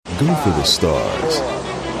Go for the stars. 4,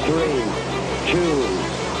 3, 2,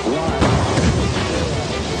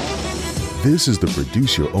 1. This is the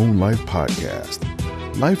Produce Your Own Life podcast.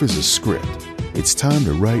 Life is a script. It's time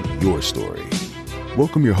to write your story.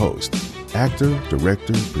 Welcome your host, actor,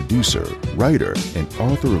 director, producer, writer, and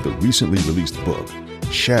author of the recently released book,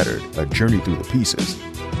 Shattered, A Journey Through the Pieces.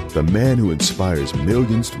 The man who inspires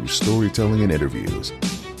millions through storytelling and interviews.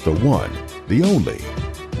 The one, the only,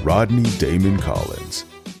 Rodney Damon Collins.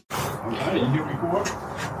 All right, you hit record?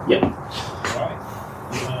 Yep. All right.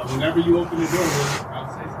 Whenever you open the door, I'll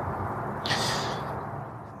say something.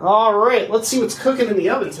 All right, let's see what's cooking in the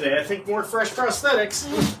oven today. I think more fresh prosthetics.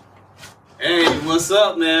 Hey, what's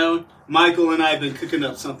up, man? Michael and I have been cooking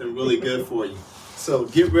up something really good for you. So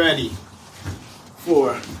get ready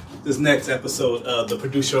for this next episode of the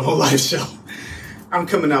Produce Your Whole Life show. I'm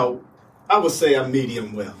coming out, I would say I'm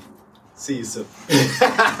medium well. See you soon.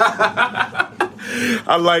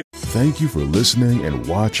 Thank you for listening and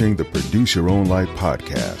watching the Produce Your Own Life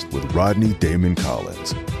podcast with Rodney Damon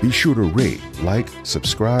Collins. Be sure to rate, like,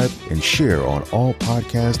 subscribe, and share on all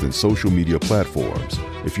podcast and social media platforms.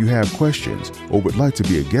 If you have questions or would like to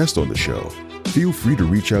be a guest on the show, feel free to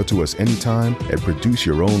reach out to us anytime at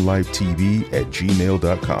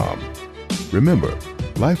produceyourownlifetv@gmail.com. Remember,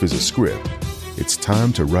 life is a script. It's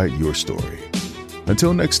time to write your story.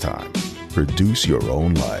 Until next time, produce your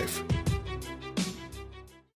own life.